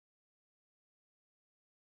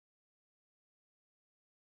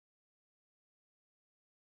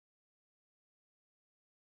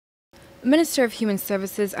Minister of Human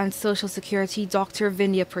Services and Social Security Dr.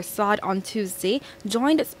 Vindhya Prasad on Tuesday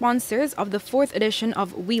joined sponsors of the 4th edition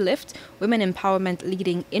of We Lift, Women Empowerment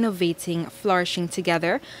Leading, Innovating, Flourishing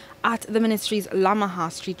Together at the ministry's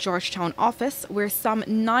Lamaha Street, Georgetown office, where some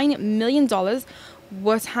 $9 million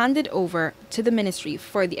was handed over to the ministry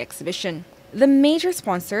for the exhibition. The major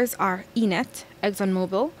sponsors are ENET,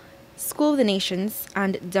 ExxonMobil, School of the Nations,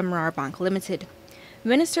 and Demerara Bank Limited.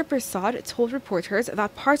 Minister Prasad told reporters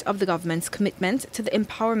that part of the government's commitment to the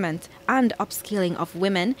empowerment and upskilling of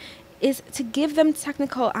women is to give them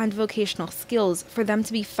technical and vocational skills for them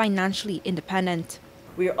to be financially independent.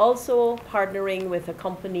 We are also partnering with a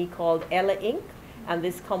company called Ella Inc., and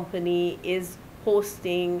this company is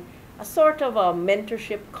hosting a sort of a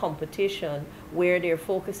mentorship competition where they're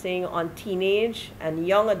focusing on teenage and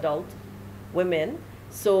young adult women.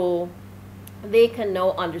 So they can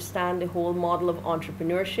now understand the whole model of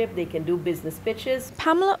entrepreneurship. They can do business pitches.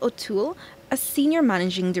 Pamela O'Toole, a senior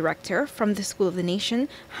managing director from the School of the Nation,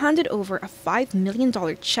 handed over a $5 million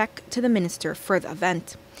check to the minister for the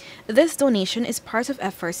event. This donation is part of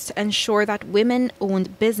efforts to ensure that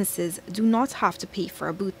women-owned businesses do not have to pay for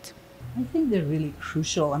a booth. I think they're really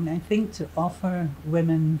crucial. I think to offer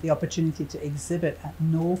women the opportunity to exhibit at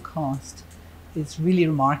no cost is really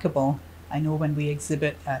remarkable. I know when we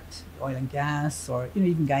exhibit at oil and gas or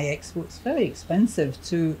even Guy Expo, it's very expensive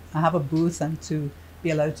to have a booth and to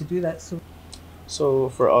be allowed to do that. So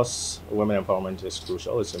for us, women empowerment is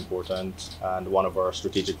crucial, it's important, and one of our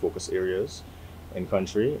strategic focus areas in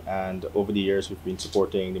country. And over the years, we've been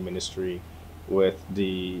supporting the ministry with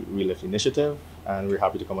the We Lift initiative, and we're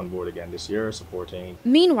happy to come on board again this year supporting.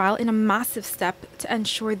 Meanwhile, in a massive step to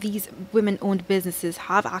ensure these women-owned businesses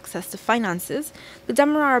have access to finances, the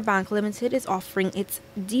Demerara Bank Limited is offering its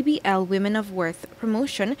DBL Women of Worth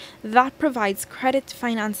promotion that provides credit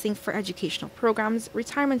financing for educational programs,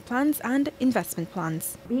 retirement plans and investment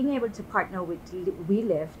plans. Being able to partner with We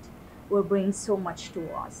Lift will bring so much to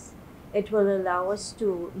us. It will allow us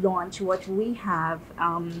to launch what we have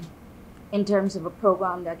in terms of a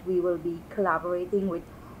program that we will be collaborating with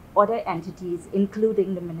other entities,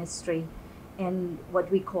 including the ministry, in what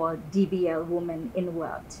we call DBL Women in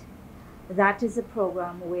Wealth. That is a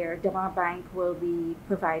program where Demerara Bank will be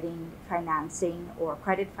providing financing or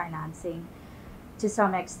credit financing, to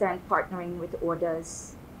some extent partnering with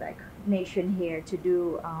others like Nation here to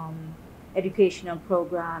do educational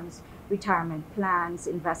programs, retirement plans,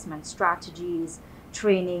 investment strategies,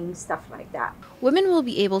 training, stuff like that. Women will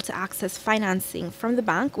be able to access financing from the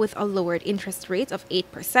bank with a lowered interest rate of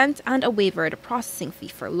 8% and a waived processing fee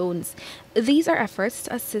for loans. These are efforts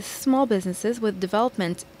to assist small businesses with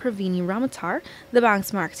development, Pravini Ramatar, the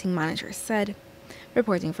bank's marketing manager, said.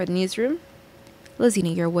 Reporting for the newsroom,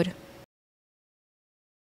 Lazina Yearwood.